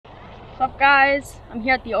What's up, guys? I'm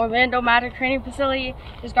here at the Orlando Magic training facility.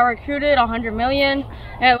 Just got recruited, 100 million.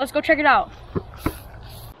 And let's go check it out.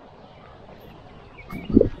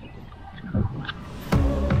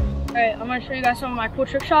 Alright, I'm gonna show you guys some of my cool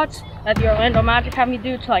trick shots that the Orlando Magic have me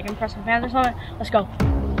do to like impress some fans or something. Let's go.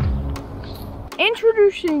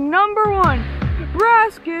 Introducing number 1,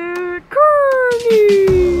 Brasket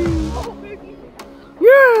Kearney.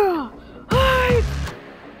 Yeah! Hi!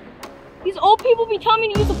 These old people be telling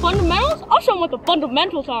me to use the fundamentals? I'll show them what the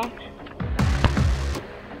fundamentals are.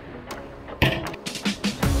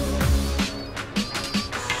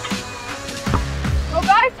 Go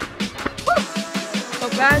guys! Woo! So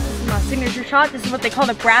guys, this is my signature shot. This is what they call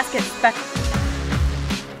the Brasket spec.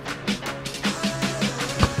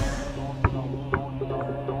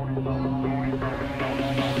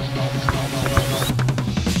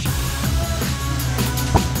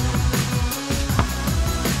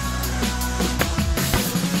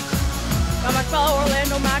 Got my fellow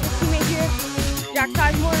Orlando Magic teammate here, Jack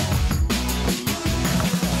Sizemore.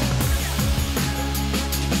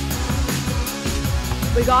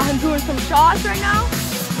 We got him doing some shots right now.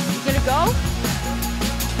 He's gonna go.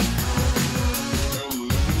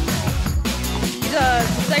 He's the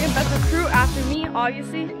second best recruit after me,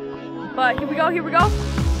 obviously. But here we go, here we go.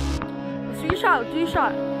 Let's do your shot, let's do your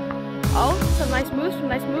shot. Oh, some nice moves,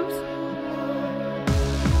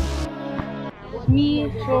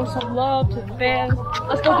 Me showing some love to the fans.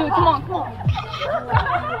 Let's go do it. Come on, come on.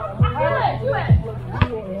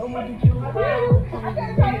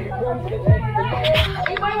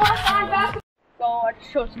 Anybody want to sign basketball? Go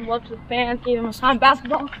show some love to the fans. Give them a signed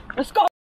basketball. Let's go.